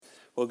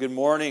Well, good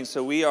morning.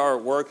 So we are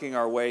working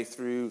our way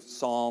through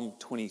Psalm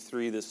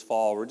 23 this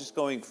fall. We're just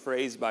going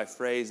phrase by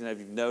phrase, and if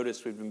you've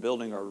noticed, we've been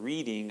building our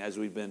reading as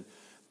we've been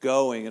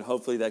going, and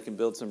hopefully that can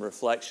build some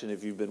reflection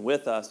if you've been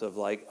with us of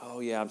like, oh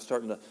yeah, I'm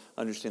starting to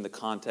understand the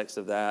context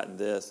of that and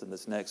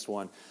this next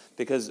one.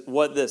 Because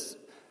what this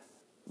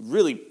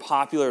really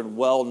popular and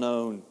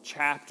well-known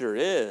chapter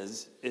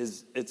is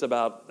it's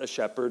about a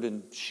shepherd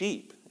and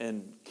sheep.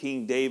 And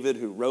King David,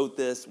 who wrote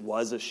this,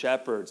 was a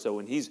shepherd. So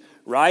when he's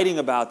writing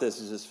about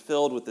this, it's just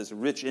filled with this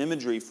rich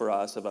imagery for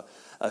us of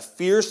a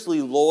fiercely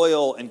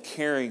loyal and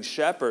caring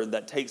shepherd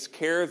that takes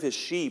care of his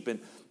sheep.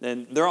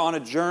 And they're on a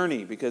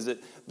journey because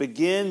it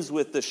begins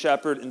with the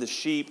shepherd and the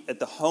sheep at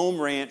the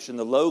home ranch in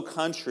the low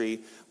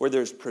country where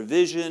there's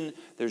provision,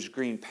 there's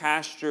green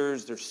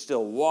pastures, there's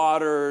still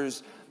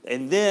waters.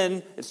 And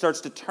then it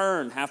starts to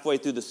turn halfway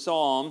through the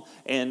psalm,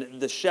 and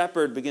the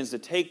shepherd begins to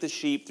take the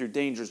sheep through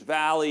dangerous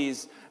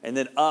valleys and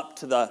then up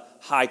to the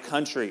high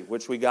country,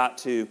 which we got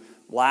to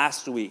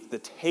last week, the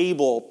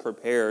table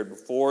prepared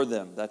before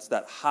them. That's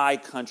that high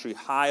country,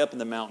 high up in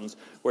the mountains,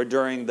 where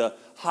during the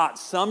hot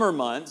summer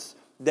months,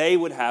 they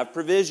would have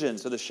provision.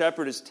 So the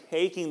shepherd is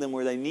taking them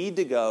where they need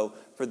to go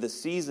for the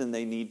season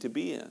they need to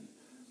be in.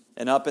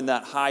 And up in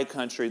that high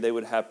country, they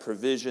would have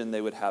provision,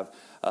 they would have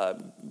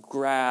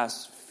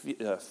grass,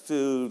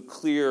 food,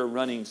 clear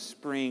running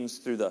springs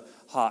through the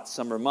hot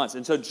summer months.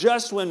 And so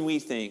just when we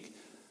think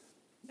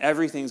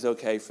everything's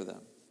okay for them,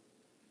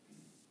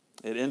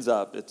 it ends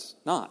up, it's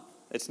not.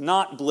 It's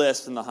not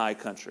bliss in the high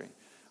country.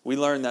 We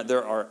learn that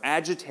there are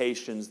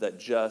agitations that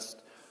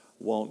just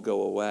won't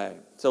go away.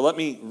 So let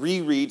me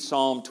reread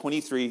Psalm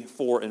 23,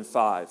 4 and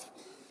 5.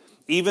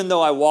 Even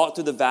though I walk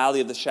through the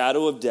valley of the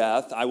shadow of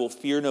death, I will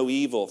fear no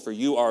evil, for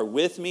you are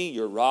with me,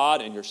 your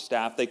rod and your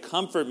staff, they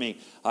comfort me.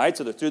 All right,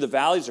 so they're through the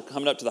valleys, they're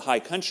coming up to the high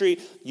country.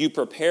 You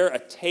prepare a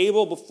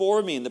table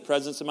before me in the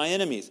presence of my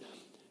enemies.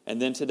 And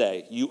then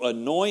today, you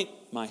anoint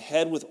my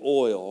head with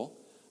oil,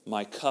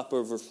 my cup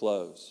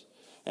overflows.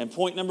 And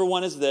point number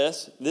one is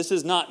this. This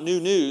is not new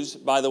news,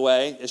 by the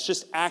way. It's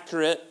just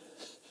accurate.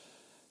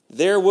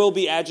 There will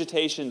be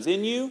agitations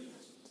in you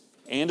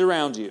and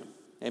around you.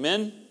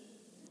 Amen?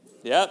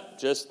 Yep,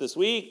 just this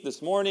week,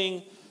 this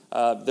morning,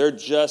 there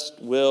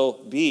just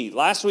will be.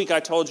 Last week I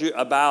told you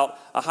about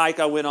a hike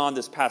I went on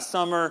this past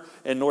summer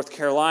in North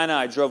Carolina.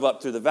 I drove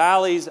up through the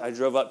valleys. I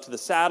drove up to the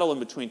saddle in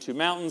between two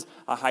mountains.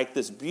 I hiked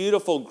this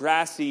beautiful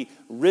grassy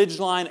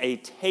ridgeline, a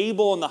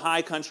table in the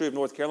high country of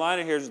North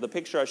Carolina. Here's the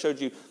picture I showed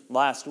you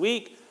last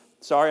week.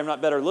 Sorry, I'm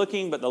not better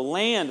looking, but the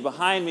land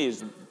behind me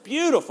is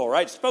beautiful,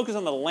 right? Just focus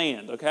on the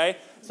land, okay?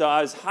 So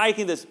I was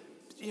hiking this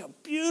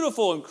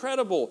beautiful,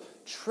 incredible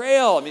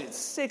trail. I mean, it's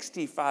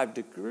 65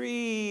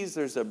 degrees.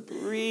 There's a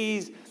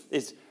breeze.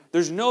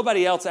 There's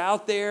nobody else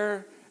out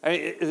there. I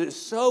mean, it's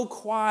so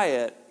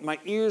quiet. My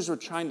ears were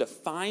trying to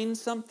find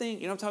something.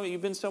 You know what I'm talking about?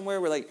 You've been somewhere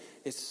where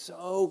it's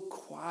so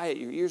quiet.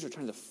 Your ears are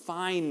trying to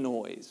find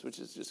noise, which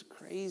is just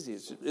crazy.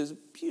 It's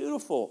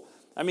beautiful.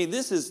 I mean,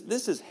 this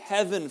is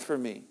heaven for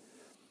me.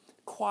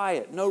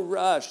 Quiet, no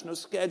rush, no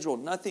schedule,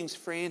 nothing's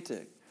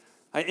frantic.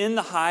 I end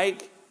the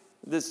hike,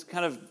 this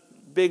kind of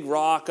big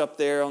rock up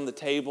there on the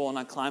table, and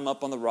I climb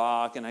up on the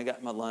rock, and I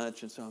got my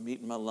lunch, and so I'm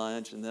eating my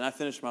lunch, and then I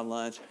finish my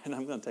lunch, and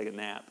I'm going to take a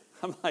nap.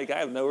 I'm like, I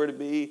have nowhere to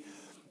be.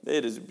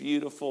 It is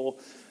beautiful.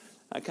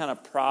 I kind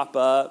of prop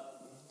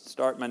up,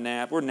 start my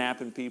nap. We're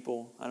napping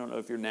people. I don't know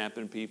if you're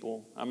napping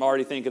people. I'm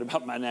already thinking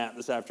about my nap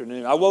this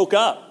afternoon. I woke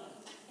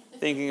up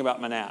thinking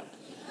about my nap.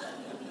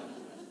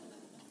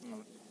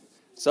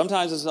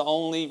 Sometimes it's the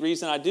only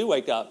reason I do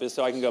wake up is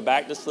so I can go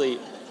back to sleep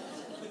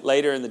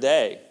later in the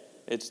day.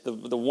 It's the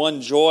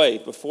one joy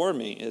before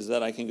me is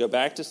that I can go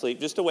back to sleep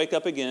just to wake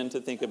up again to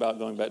think about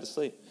going back to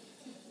sleep.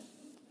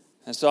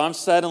 And so I'm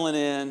settling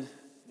in,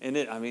 and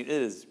it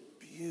is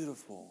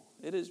beautiful.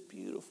 It is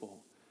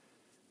beautiful.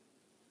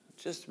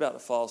 Just about to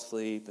fall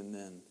asleep, and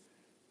then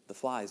the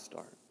flies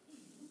start.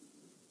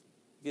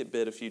 Get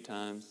bit a few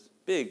times.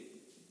 Big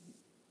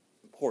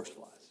horse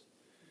flies.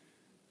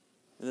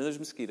 And then there's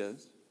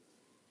mosquitoes.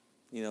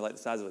 Like the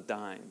size of a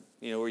dime.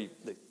 Where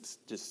they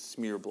just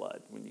smear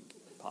blood when you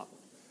pop them.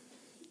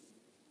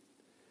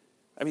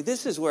 I mean,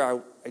 this is where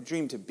I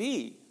dream to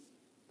be.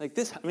 Like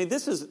this. I mean,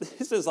 this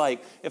is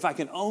like if I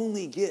can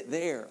only get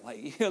there.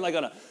 Like like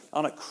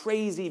on a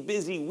crazy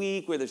busy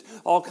week where there's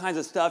all kinds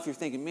of stuff. You're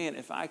thinking,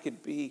 if I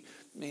could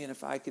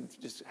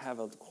just have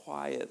a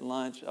quiet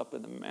lunch up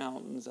in the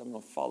mountains, I'm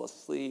gonna fall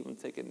asleep and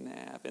take a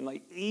nap. And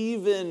like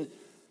even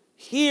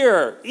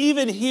here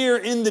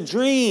in the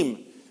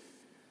dream.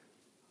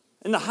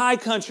 In the high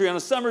country on a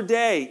summer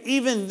day,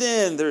 even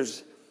then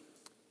there's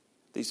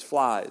these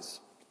flies.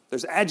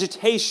 There's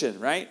agitation,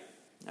 right?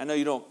 I know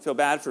you don't feel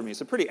bad for me. It's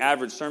a pretty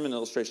average sermon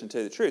illustration, to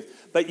tell you the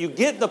truth. But you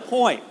get the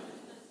point.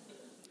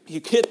 You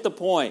get the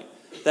point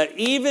that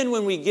even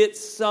when we get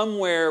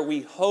somewhere we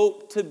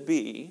hope to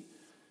be,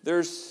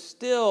 there's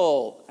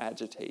still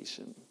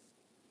agitation.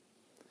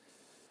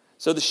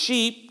 So the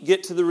sheep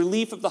get to the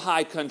relief of the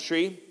high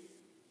country,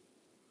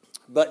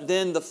 but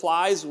then the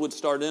flies would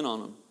start in on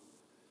them.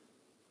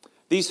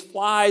 These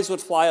flies would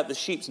fly up the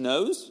sheep's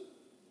nose.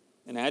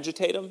 and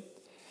agitate them,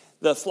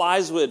 the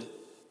flies would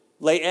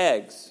lay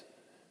eggs.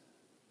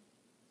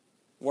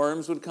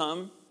 Worms would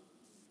come.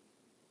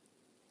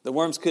 The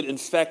worms could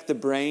infect the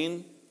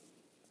brain.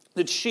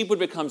 The sheep would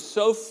become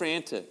so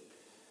frantic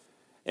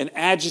and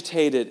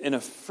agitated and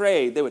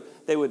afraid.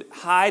 They would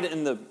hide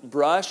in the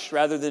brush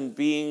rather than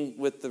being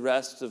with the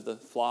rest of the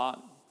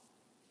flock.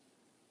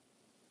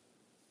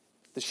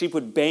 The sheep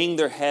would bang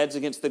their heads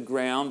against the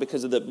ground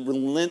because of the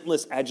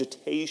relentless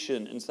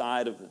agitation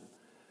inside of them.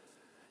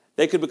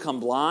 They could become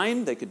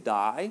blind. They could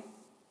die.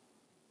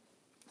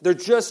 They're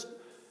just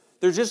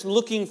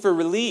looking for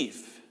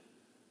relief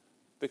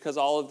because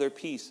all of their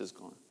peace is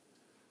gone.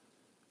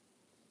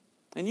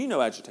 And you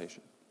know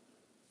agitation.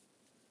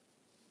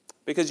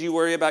 Because you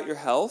worry about your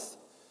health,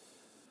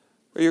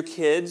 or your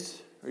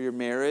kids, or your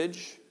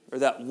marriage, or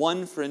that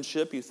one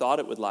friendship you thought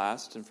it would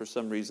last, and for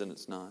some reason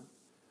it's not.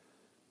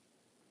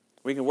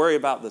 We can worry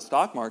about the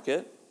stock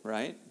market,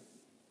 right?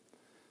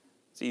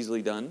 It's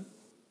easily done.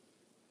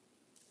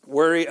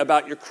 Worry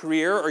about your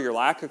career, or your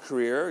lack of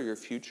career, or your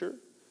future,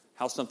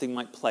 how something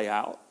might play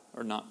out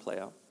or not play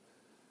out.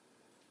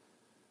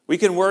 We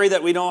can worry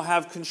that we don't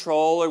have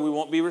control, or we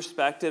won't be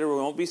respected, or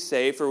we won't be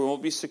safe, or we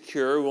won't be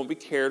secure, we won't be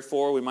cared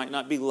for, we might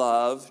not be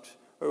loved,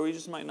 or we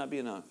just might not be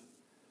enough.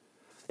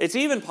 It's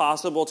even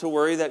possible to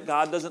worry that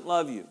God doesn't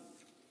love you,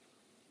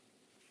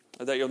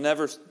 or that you'll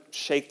never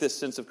shake this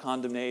sense of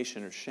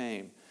condemnation or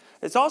shame.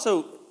 It's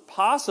also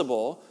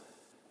possible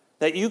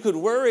that you could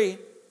worry,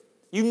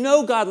 you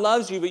know God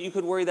loves you, but you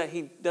could worry that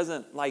He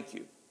doesn't like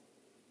you.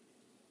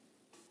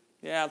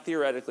 Yeah,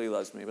 theoretically He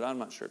loves me, but I'm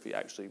not sure if He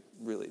actually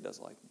really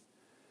does like me.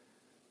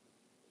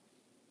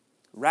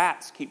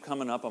 Rats keep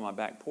coming up on my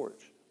back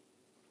porch.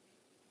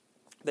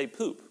 They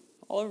poop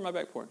all over my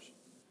back porch.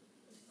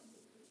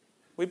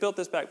 We built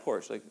this back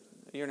porch like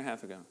a year and a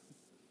half ago.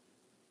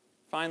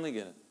 Finally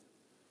get it.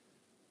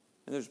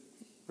 And there's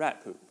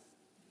rat poop.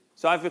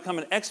 So I've become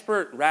an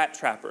expert rat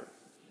trapper.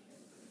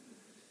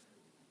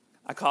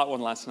 I caught one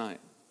last night.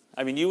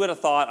 I mean, you would have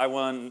thought I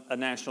won a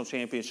national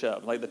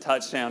championship, like the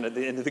touchdown at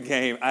the end of the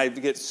game. I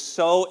get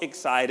so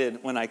excited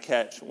when I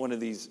catch one of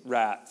these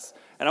rats.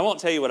 And I won't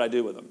tell you what I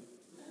do with them.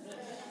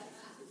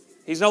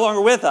 He's no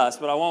longer with us,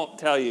 but I won't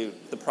tell you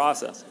the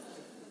process.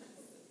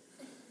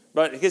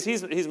 But because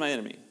he's my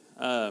enemy.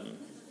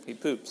 He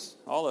poops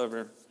all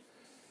over.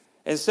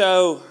 And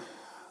so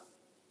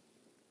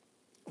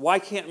why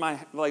can't my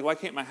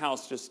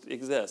house just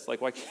exist?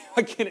 Like why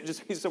can't it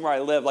just be somewhere I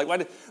live? Like why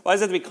does it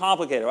have to be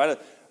complicated? Why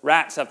do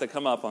rats have to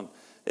come up on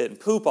it and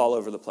poop all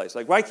over the place?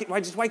 Like why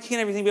can't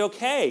everything be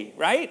okay,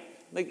 right?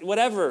 Like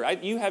whatever.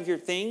 You have your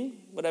thing,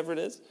 whatever it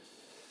is.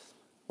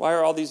 Why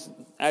are all these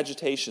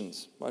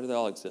agitations? Why do they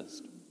all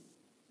exist?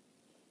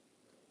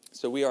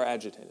 So we are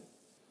agitated.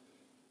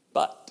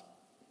 But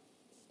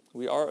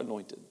we are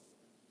anointed.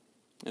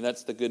 And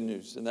that's the good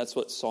news. And that's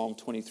what Psalm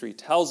 23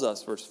 tells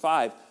us. Verse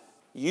 5,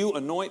 you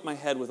anoint my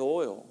head with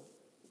oil.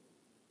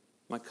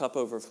 My cup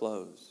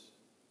overflows.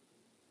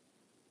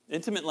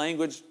 Intimate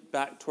language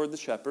back toward the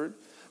shepherd.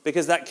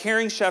 Because that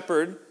caring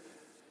shepherd,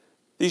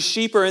 these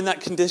sheep are in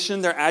that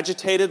condition. They're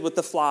agitated with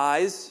the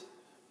flies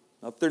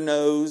up their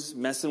nose,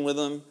 messing with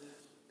them.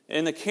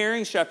 And the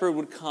caring shepherd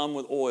would come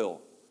with oil.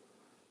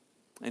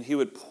 And he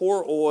would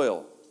pour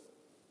oil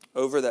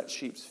over that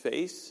sheep's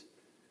face,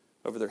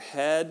 over their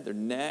head, their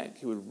neck.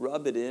 He would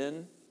rub it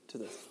in to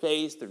their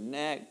face, their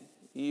neck,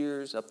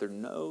 ears, up their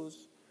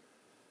nose.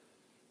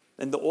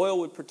 And the oil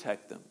would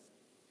protect them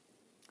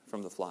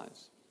from the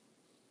flies.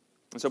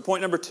 And so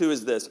point number 2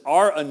 is this.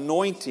 Our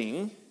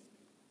anointing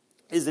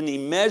is an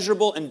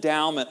immeasurable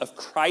endowment of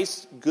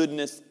Christ's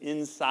goodness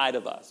inside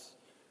of us.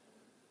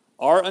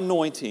 Our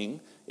anointing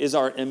is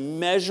our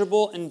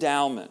immeasurable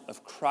endowment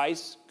of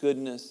Christ's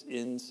goodness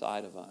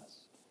inside of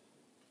us.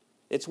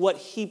 It's what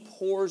He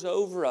pours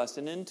over us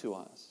and into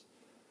us.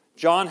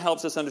 John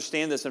helps us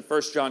understand this in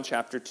 1 John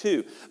chapter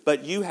 2.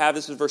 But you have,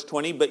 this is verse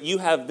 20, but you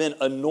have been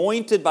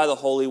anointed by the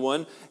Holy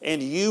One,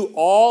 and you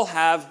all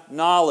have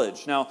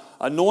knowledge. Now,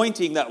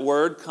 anointing, that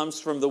word, comes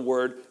from the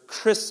word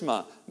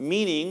chrisma,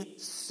 meaning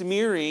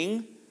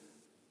smearing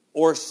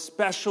or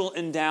special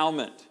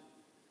endowment.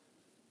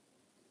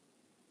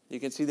 You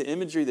can see the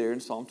imagery there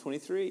in Psalm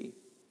 23.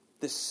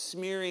 This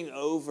smearing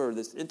over,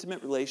 this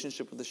intimate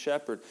relationship with the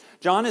shepherd.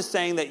 John is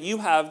saying that you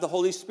have the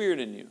Holy Spirit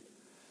in you.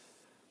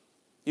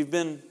 You've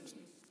been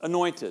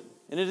anointed,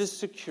 and it is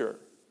secure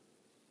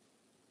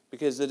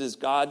because it is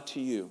God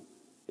to you.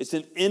 It's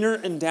an inner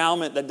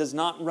endowment that does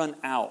not run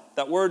out.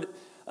 That word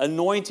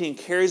anointing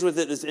carries with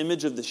it this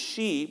image of the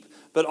sheep,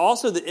 but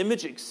also the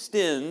image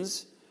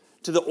extends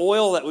to the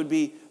oil that would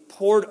be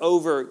poured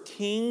over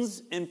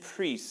kings and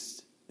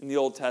priests in the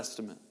Old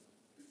Testament.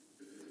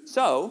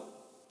 So,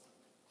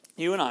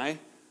 you and I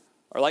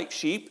are like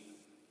sheep,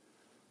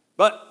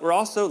 but we're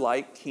also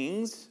like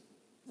kings,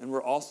 and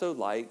we're also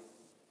like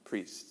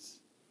priests.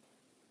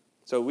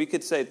 So we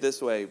could say it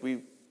this way.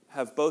 We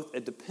have both a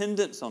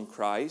dependence on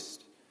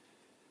Christ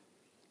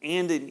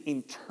and an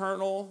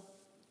internal,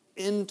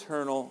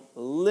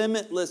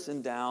 limitless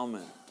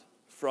endowment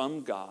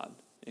from God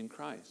in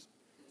Christ.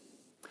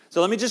 So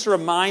let me just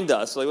remind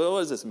us, what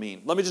does this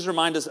mean? Let me just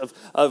remind us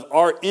of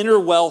our inner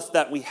wealth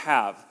that we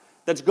have,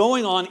 that's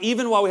going on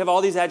even while we have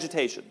all these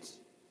agitations.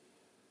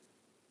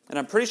 And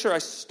I'm pretty sure I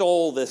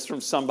stole this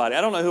from somebody.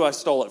 I don't know who I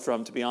stole it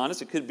from, to be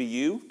honest. It could be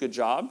you. Good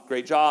job.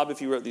 Great job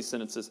if you wrote these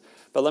sentences.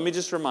 But let me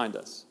just remind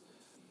us.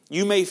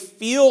 You may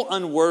feel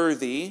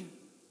unworthy,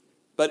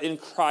 but in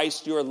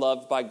Christ you are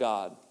loved by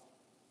God.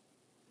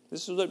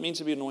 This is what it means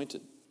to be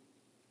anointed.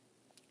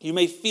 You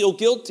may feel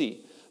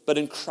guilty, but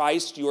in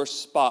Christ you are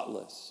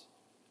spotless.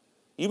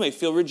 You may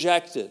feel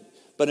rejected,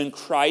 but in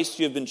Christ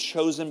you have been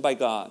chosen by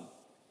God.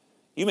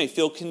 You may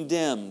feel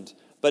condemned,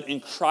 but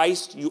in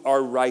Christ you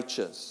are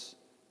righteous.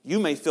 You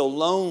may feel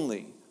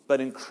lonely,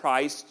 but in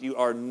Christ you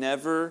are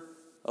never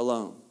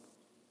alone.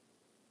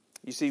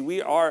 You see,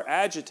 we are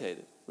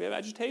agitated. We have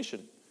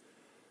agitation.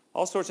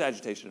 All sorts of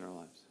agitation in our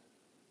lives.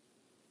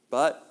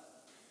 But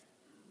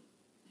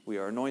we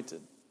are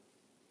anointed.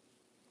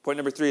 Point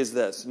number 3 is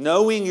this.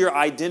 Knowing your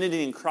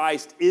identity in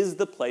Christ is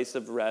the place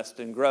of rest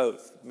and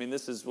growth. I mean,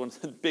 this is one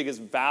of the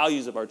biggest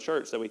values of our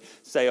church that we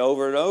say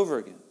over and over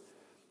again.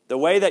 The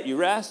way that you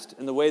rest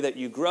and the way that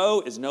you grow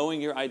is knowing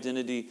your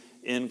identity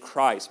in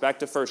Christ. Back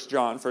to 1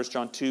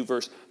 John 2,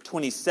 verse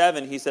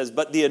 27, he says,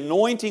 "But the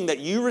anointing that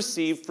you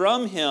receive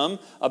from him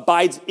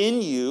abides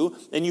in you,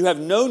 and you have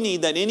no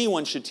need that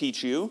anyone should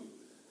teach you.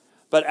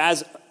 But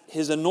as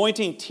his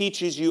anointing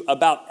teaches you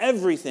about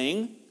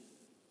everything,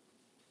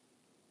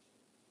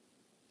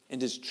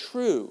 and is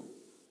true,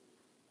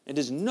 and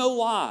is no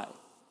lie,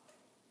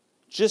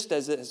 just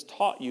as it has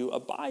taught you,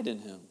 abide in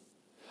him."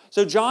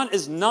 So John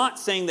is not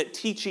saying that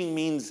teaching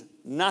means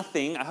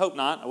nothing. I hope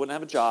not. I wouldn't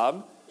have a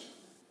job.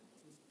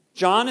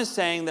 John is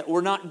saying that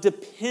we're not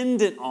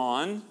dependent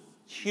on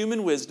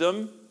human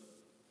wisdom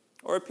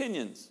or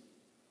opinions.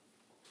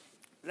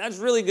 That's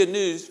really good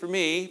news for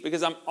me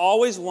because I'm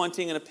always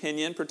wanting an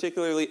opinion,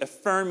 particularly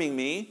affirming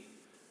me.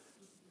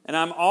 And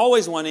I'm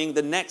always wanting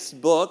the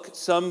next book,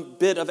 some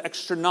bit of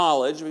extra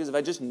knowledge, because if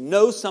I just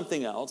know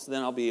something else,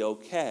 then I'll be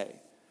okay.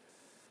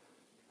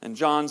 And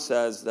John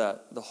says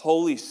that the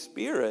Holy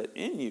Spirit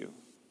in you,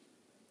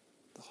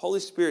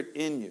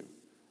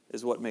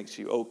 is what makes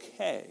you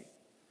okay.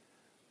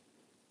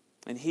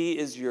 And he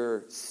is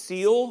your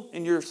seal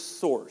and your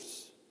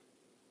source.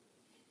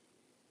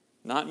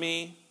 Not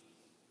me,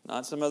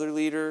 not some other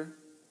leader,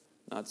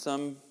 not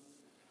some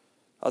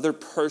other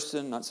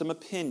person, not some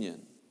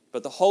opinion.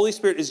 But the Holy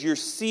Spirit is your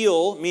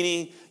seal,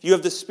 meaning you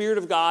have the Spirit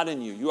of God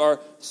in you. You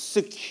are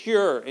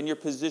secure in your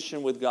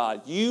position with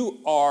God. You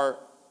are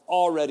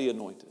already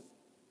anointed.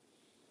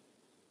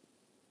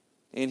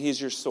 And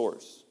he's your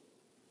source.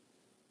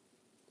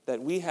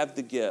 That we have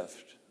the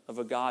gift of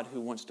a God who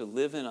wants to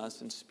live in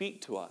us and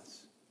speak to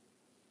us,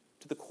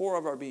 to the core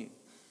of our being.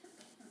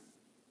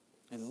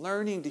 And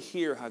learning to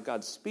hear how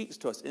God speaks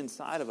to us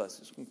inside of us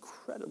is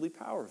incredibly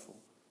powerful.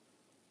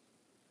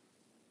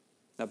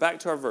 Now back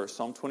to our verse,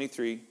 Psalm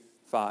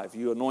 23:5.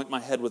 "You anoint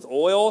my head with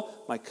oil,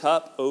 my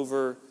cup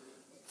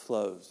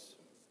overflows."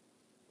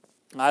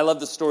 I love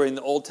the story in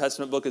the Old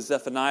Testament book of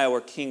Zephaniah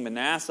where King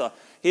Manasseh,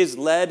 he has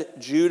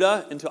led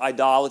Judah into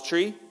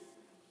idolatry.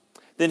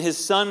 Then his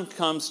son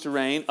comes to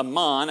reign,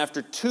 Amon.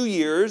 After 2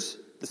 years,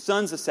 the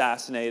son's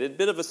assassinated.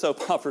 Bit of a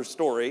soap opera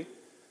story.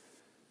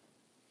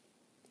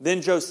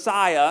 Then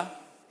Josiah,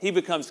 he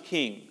becomes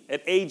king.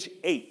 At age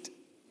 8,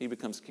 he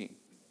becomes king.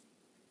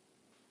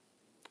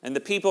 And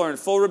the people are in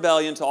full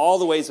rebellion to all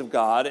the ways of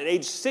God. At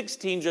age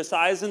 16,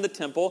 Josiah's in the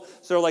temple,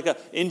 sort of like an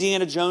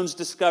Indiana Jones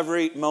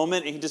discovery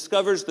moment. And he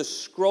discovers the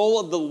scroll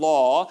of the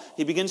law.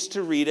 He begins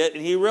to read it,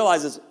 and he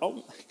realizes, oh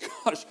my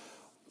gosh,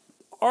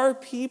 our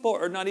people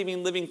are not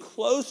even living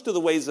close to the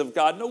ways of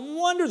God. No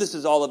wonder this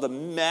is all of a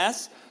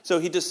mess. So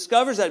he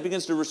discovers that,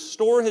 begins to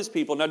restore his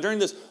people. Now, during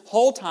this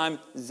whole time,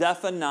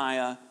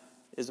 Zephaniah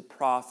is a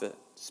prophet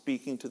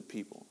speaking to the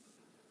people.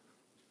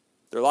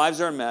 Their lives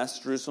are a mess.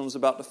 Jerusalem's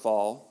about to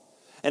fall.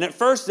 And at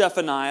first,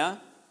 Zephaniah,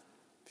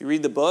 if you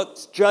read the book,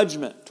 it's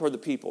judgment toward the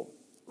people.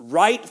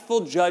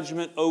 Rightful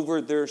judgment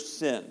over their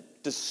sin.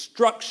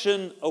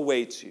 Destruction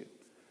awaits you.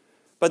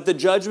 But the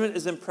judgment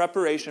is in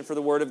preparation for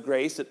the word of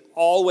grace. It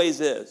always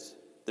is.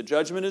 The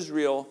judgment is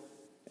real,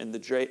 and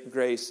the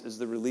grace is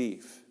the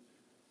relief.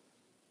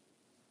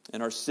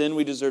 In our sin,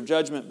 we deserve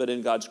judgment, but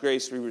in God's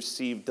grace, we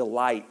receive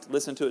delight.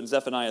 Listen to it in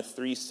Zephaniah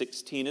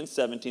 3:16 and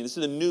 17. This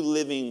is the New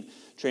Living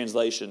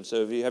Translation, so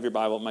if you have your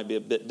Bible, it might be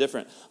a bit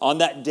different. "On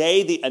that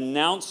day, the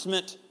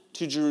announcement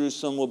to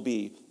Jerusalem will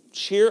be,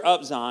 'Cheer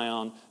up,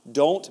 Zion,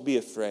 don't be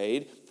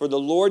afraid, for the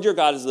Lord your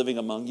God is living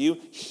among you.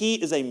 He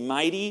is a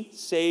mighty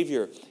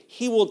Savior.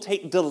 He will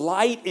take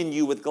delight in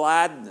you with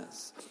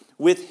gladness.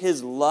 With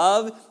his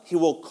love, he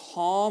will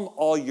calm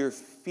all your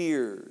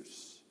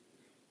fears.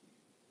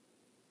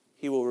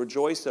 He will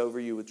rejoice over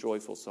you with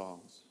joyful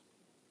songs.'"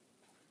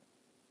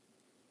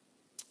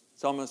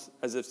 It's almost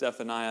as if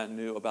Zephaniah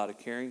knew about a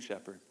caring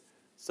shepherd,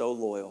 so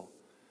loyal,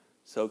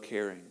 so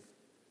caring,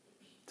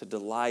 to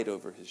delight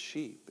over his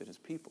sheep and his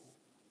people.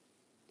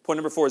 Point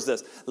number 4 is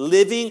this.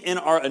 Living in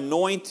our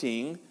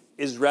anointing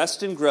is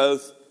rest and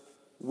growth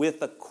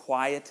with a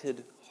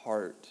quieted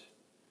heart.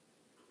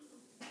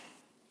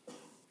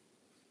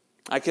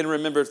 I can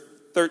remember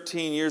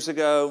 13 years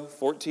ago,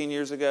 14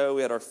 years ago,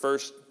 we had our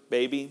first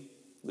baby,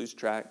 lose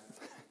track.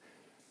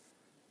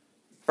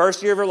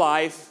 First year of her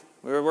life,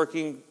 we were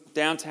working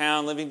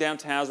downtown, living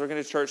downtown, I was working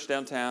at a church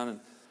downtown, and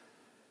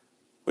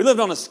we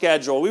lived on a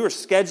schedule. We were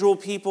schedule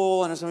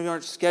people, and some of you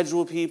aren't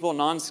schedule people,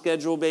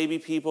 non-schedule baby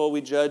people. We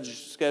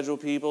judge schedule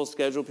people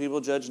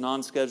judge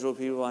non-schedule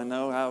people. I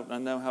know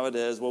how it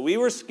is. Well, we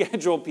were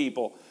schedule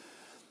people.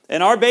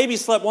 And our baby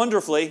slept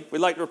wonderfully. We'd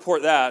like to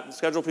report that.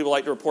 Schedule people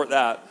like to report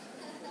that.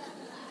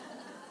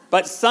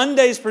 But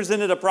Sundays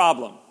presented a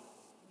problem.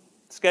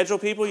 Schedule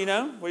people, you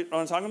know what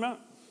I'm talking about?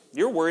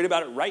 You're worried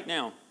about it right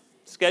now.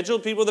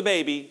 Scheduled people with a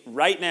baby,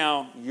 right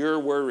now, you're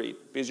worried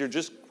because you're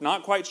just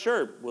not quite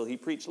sure. Will he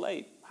preach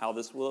late? How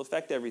this will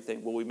affect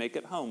everything? Will we make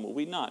it home? Will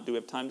we not? Do we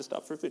have time to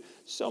stop for food?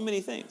 So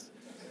many things.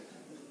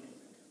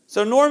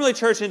 So normally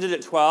church ended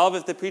at 12.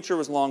 If the preacher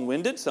was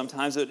long-winded,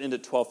 sometimes it would end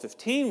at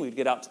 12:15. We'd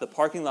get out to the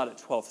parking lot at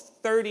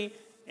 12:30,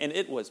 and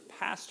it was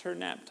past her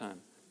nap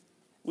time.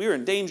 We were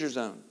in danger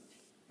zone.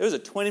 It was a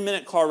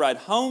 20-minute car ride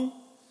home.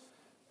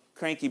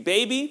 Cranky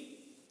baby.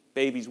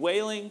 Baby's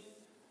wailing.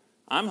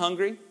 I'm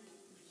hungry.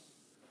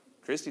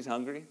 Christy's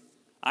hungry.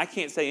 I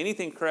can't say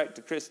anything correct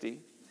to Christy.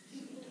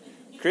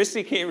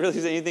 Christy can't really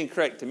say anything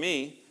correct to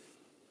me.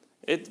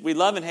 We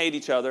love and hate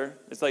each other.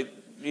 It's like,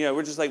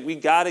 we're just like, we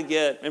got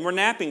to and we're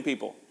napping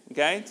people,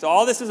 okay? So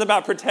all this is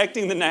about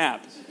protecting the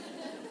nap.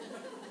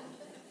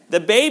 The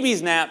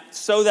babies nap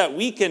so that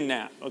we can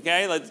nap,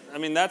 okay?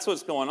 That's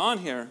what's going on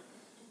here.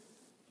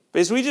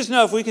 Because we just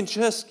know if we can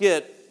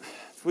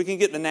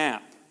get the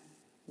nap,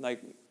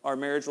 like our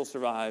marriage will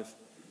survive,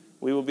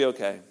 we will be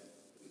okay.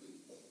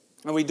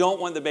 And we don't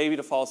want the baby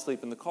to fall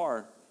asleep in the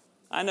car.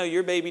 I know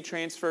your baby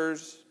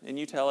transfers, and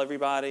you tell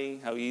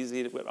everybody how easy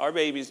it is. Our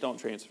babies don't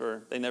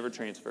transfer. They never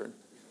transferred.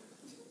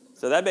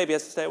 So that baby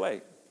has to stay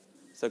awake.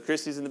 So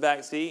Christy's in the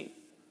back seat,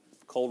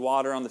 cold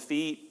water on the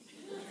feet,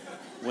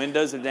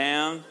 windows are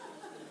down,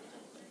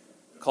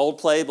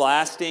 Coldplay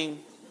blasting.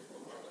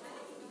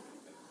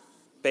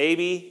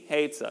 Baby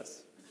hates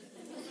us.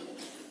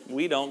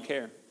 We don't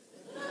care.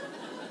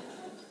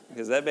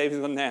 Because that baby's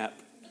going to nap.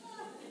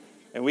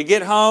 And we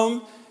get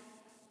home,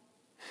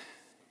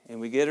 and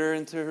we get her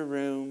into her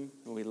room,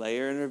 and we lay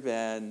her in her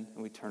bed, and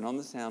we turn on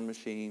the sound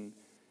machine,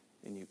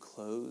 and you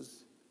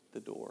close the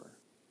door.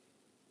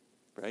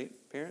 Right,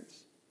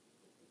 parents?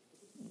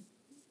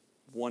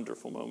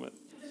 Wonderful moment.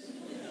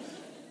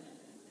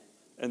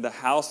 And the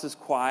house is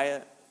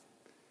quiet,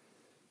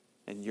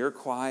 and you're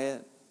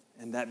quiet,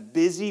 and that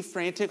busy,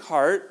 frantic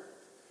heart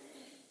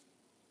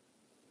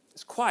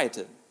is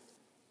quieted.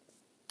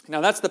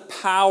 Now, that's the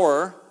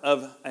power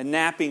of a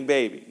napping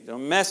baby.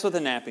 Don't mess with a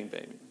napping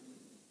baby.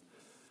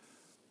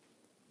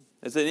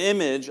 It's an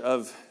image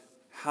of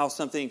how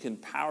something can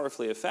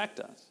powerfully affect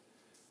us.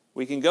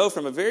 We can go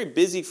from a very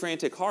busy,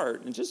 frantic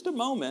heart in just a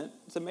moment.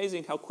 It's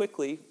amazing how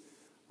quickly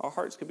our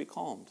hearts can be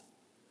calmed.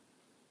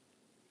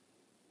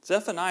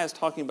 Zephaniah is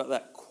talking about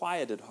that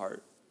quieted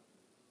heart,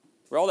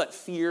 where all that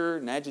fear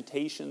and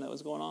agitation that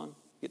was going on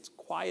gets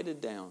quieted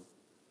down.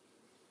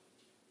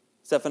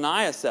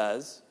 Zephaniah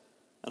says,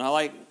 and I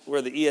like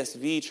where the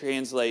ESV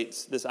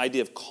translates this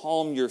idea of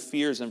calm your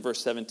fears in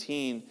verse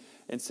 17,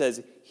 and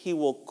says, he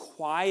will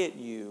quiet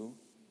you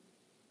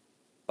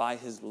by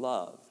his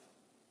love.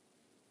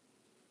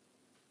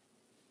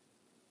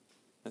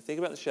 Now think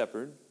about the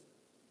shepherd,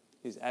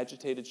 these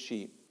agitated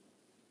sheep.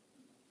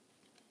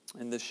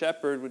 And the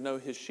shepherd would know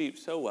his sheep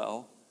so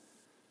well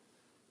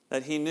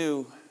that he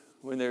knew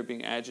when they were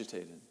being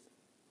agitated.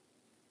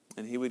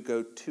 And he would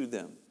go to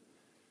them.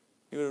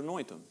 He would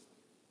anoint them.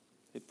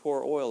 He'd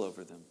pour oil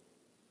over them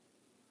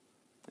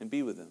and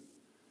be with them.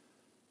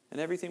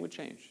 And everything would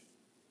change.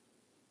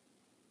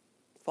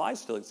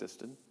 Flies still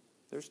existed.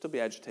 There would still be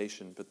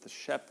agitation, but the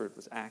shepherd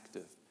was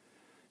active.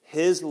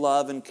 His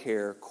love and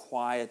care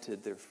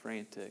quieted their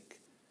frantic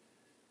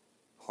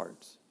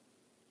hearts.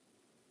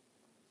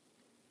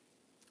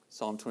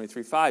 Psalm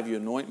 23:5, you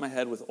anoint my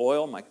head with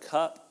oil, my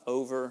cup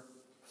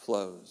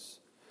overflows.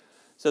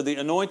 So the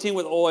anointing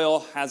with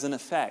oil has an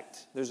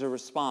effect. There's a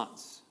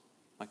response.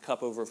 My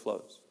cup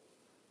overflows.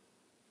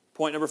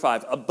 Point number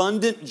 5,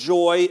 abundant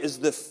joy is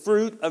the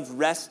fruit of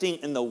resting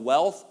in the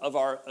wealth of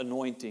our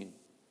anointing.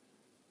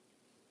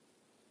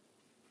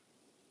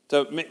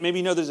 So maybe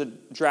you know there's a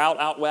drought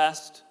out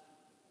west.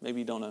 Maybe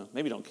you don't know.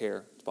 Maybe you don't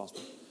care. It's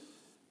possible.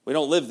 We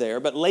don't live there.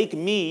 But Lake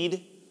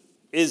Mead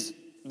is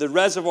the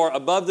reservoir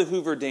above the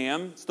Hoover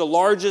Dam. It's the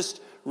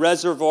largest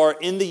reservoir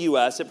in the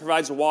U.S. It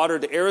provides water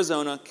to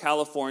Arizona,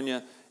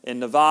 California, and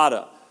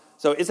Nevada.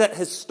 So it's at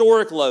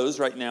historic lows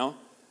right now.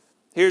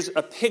 Here's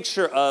a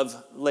picture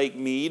of Lake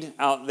Mead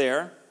out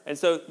there. And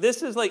so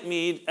this is Lake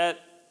Mead at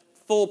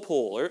full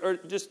pool, or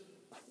just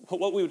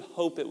what we would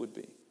hope it would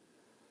be.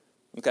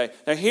 Okay,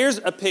 now here's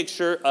a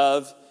picture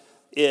of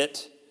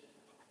it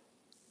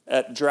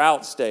at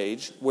drought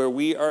stage where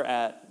we are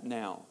at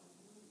now.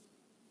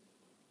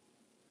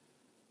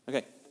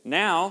 Okay,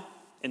 now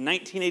in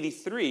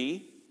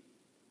 1983,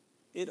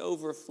 it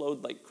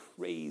overflowed like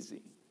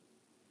crazy.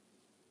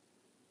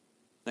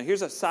 Now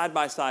here's a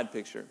side-by-side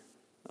picture.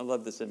 I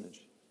love this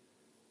image.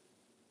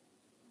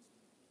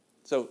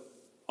 So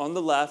on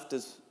the left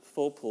is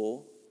full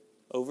pool,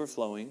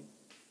 overflowing,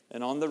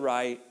 and on the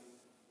right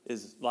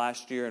is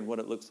last year and what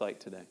it looks like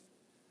today.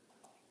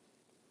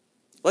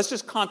 Let's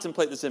just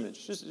contemplate this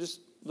image.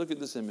 Just look at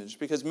this image,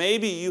 because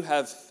maybe you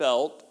have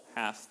felt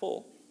half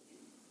full.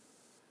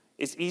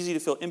 It's easy to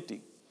feel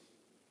empty.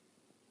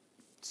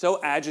 So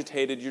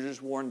agitated, you're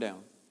just worn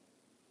down.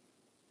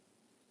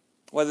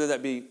 Whether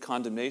that be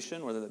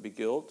condemnation, whether that be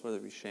guilt, whether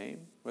it be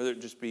shame, whether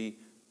it just be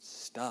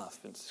stuff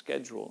and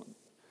schedule.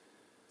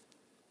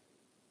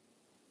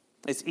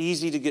 It's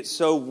easy to get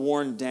so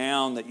worn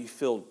down that you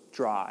feel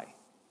dry,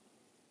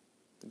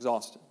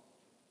 exhausted.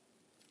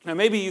 Now,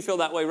 maybe you feel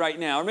that way right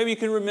now, or maybe you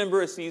can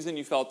remember a season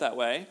you felt that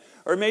way,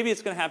 or maybe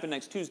it's going to happen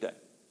next Tuesday.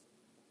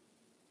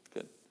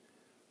 Good.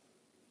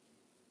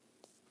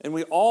 And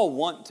we all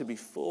want to be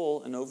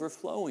full and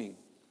overflowing.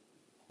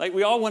 Like,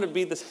 we all want to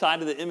be the side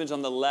of the image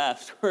on the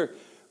left where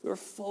we're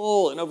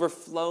full and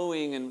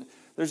overflowing and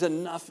there's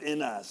enough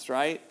in us,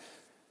 right?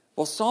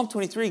 Well, Psalm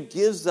 23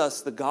 gives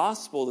us the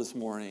gospel this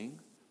morning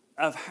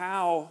of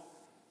how,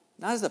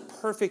 not as a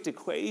perfect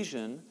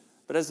equation,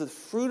 but as the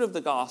fruit of the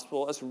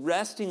gospel, us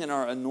resting in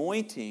our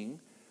anointing,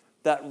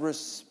 that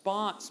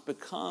response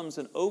becomes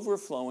an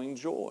overflowing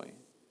joy.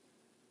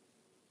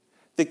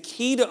 The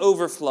key to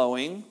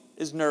overflowing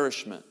is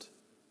nourishment.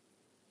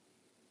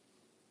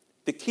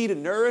 The key to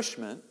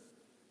nourishment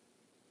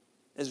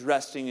is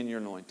resting in your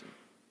anointing.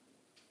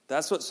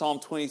 That's what Psalm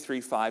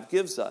 23:5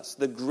 gives us.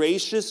 The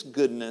gracious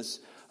goodness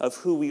of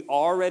who we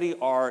already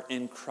are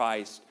in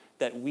Christ,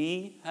 that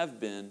we have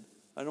been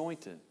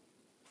anointed.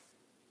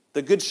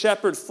 The good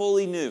shepherd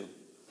fully knew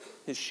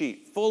his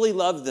sheep, fully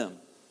loved them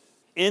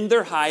in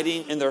their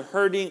hiding, in their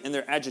hurting, in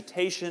their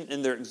agitation,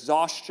 in their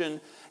exhaustion,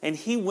 and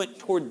he went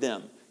toward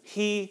them.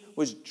 He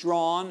was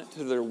drawn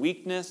to their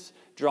weakness,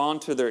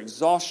 drawn to their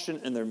exhaustion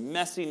and their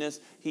messiness.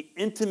 He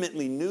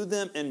intimately knew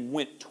them and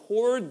went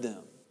toward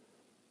them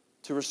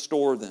to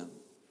restore them,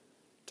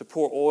 to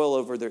pour oil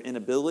over their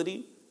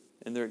inability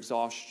and their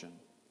exhaustion.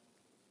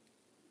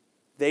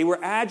 They were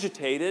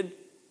agitated,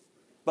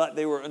 but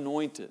they were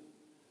anointed.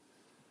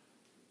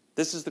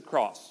 This is the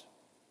cross.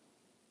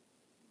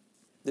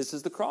 This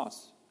is the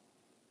cross.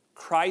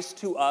 Christ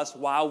to us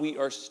while we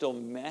are still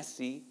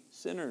messy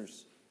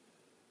sinners.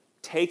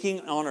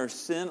 Taking on our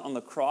sin on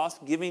the cross,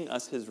 giving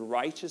us his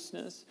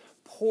righteousness,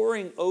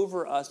 pouring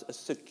over us a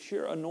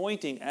secure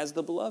anointing as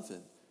the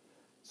beloved.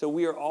 So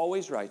we are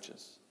always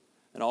righteous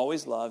and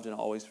always loved and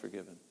always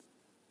forgiven.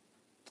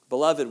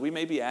 Beloved, we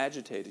may be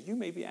agitated. You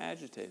may be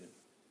agitated.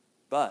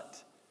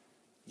 But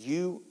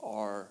you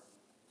are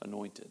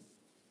anointed.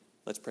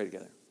 Let's pray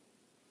together.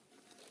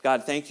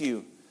 God, thank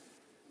you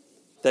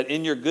that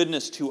in your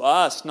goodness to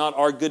us, not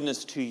our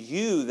goodness to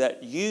you,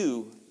 that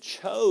you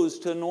chose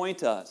to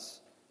anoint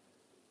us.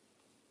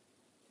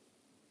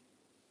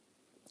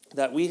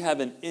 That we have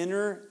an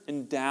inner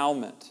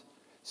endowment,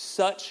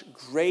 such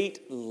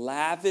great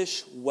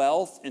lavish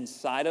wealth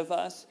inside of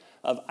us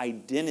of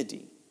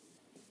identity,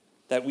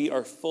 that we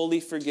are fully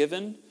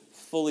forgiven,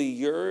 fully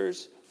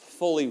yours,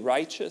 fully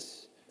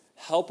righteous.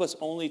 Help us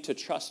only to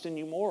trust in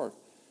you more,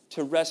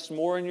 to rest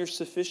more in your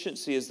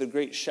sufficiency as the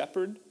great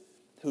shepherd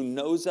who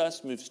knows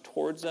us, moves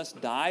towards us,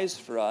 dies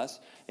for us,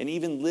 and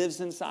even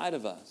lives inside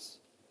of us.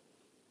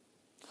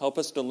 Help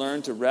us to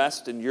learn to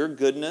rest in your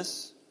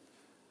goodness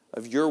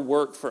of your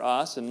work for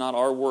us and not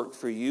our work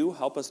for you.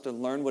 Help us to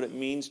learn what it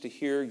means to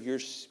hear your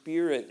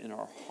Spirit in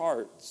our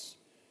hearts,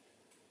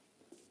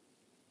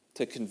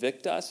 to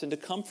convict us and to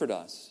comfort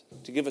us,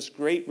 to give us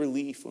great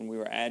relief when we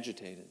were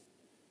agitated.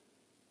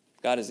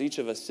 God, as each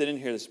of us sit in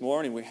here this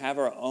morning, we have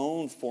our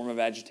own form of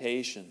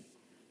agitation.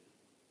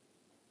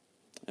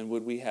 And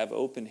would we have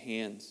open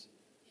hands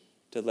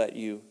to let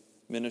you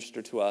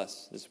minister to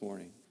us this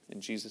morning?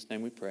 In Jesus'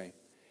 name we pray.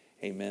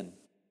 Amen.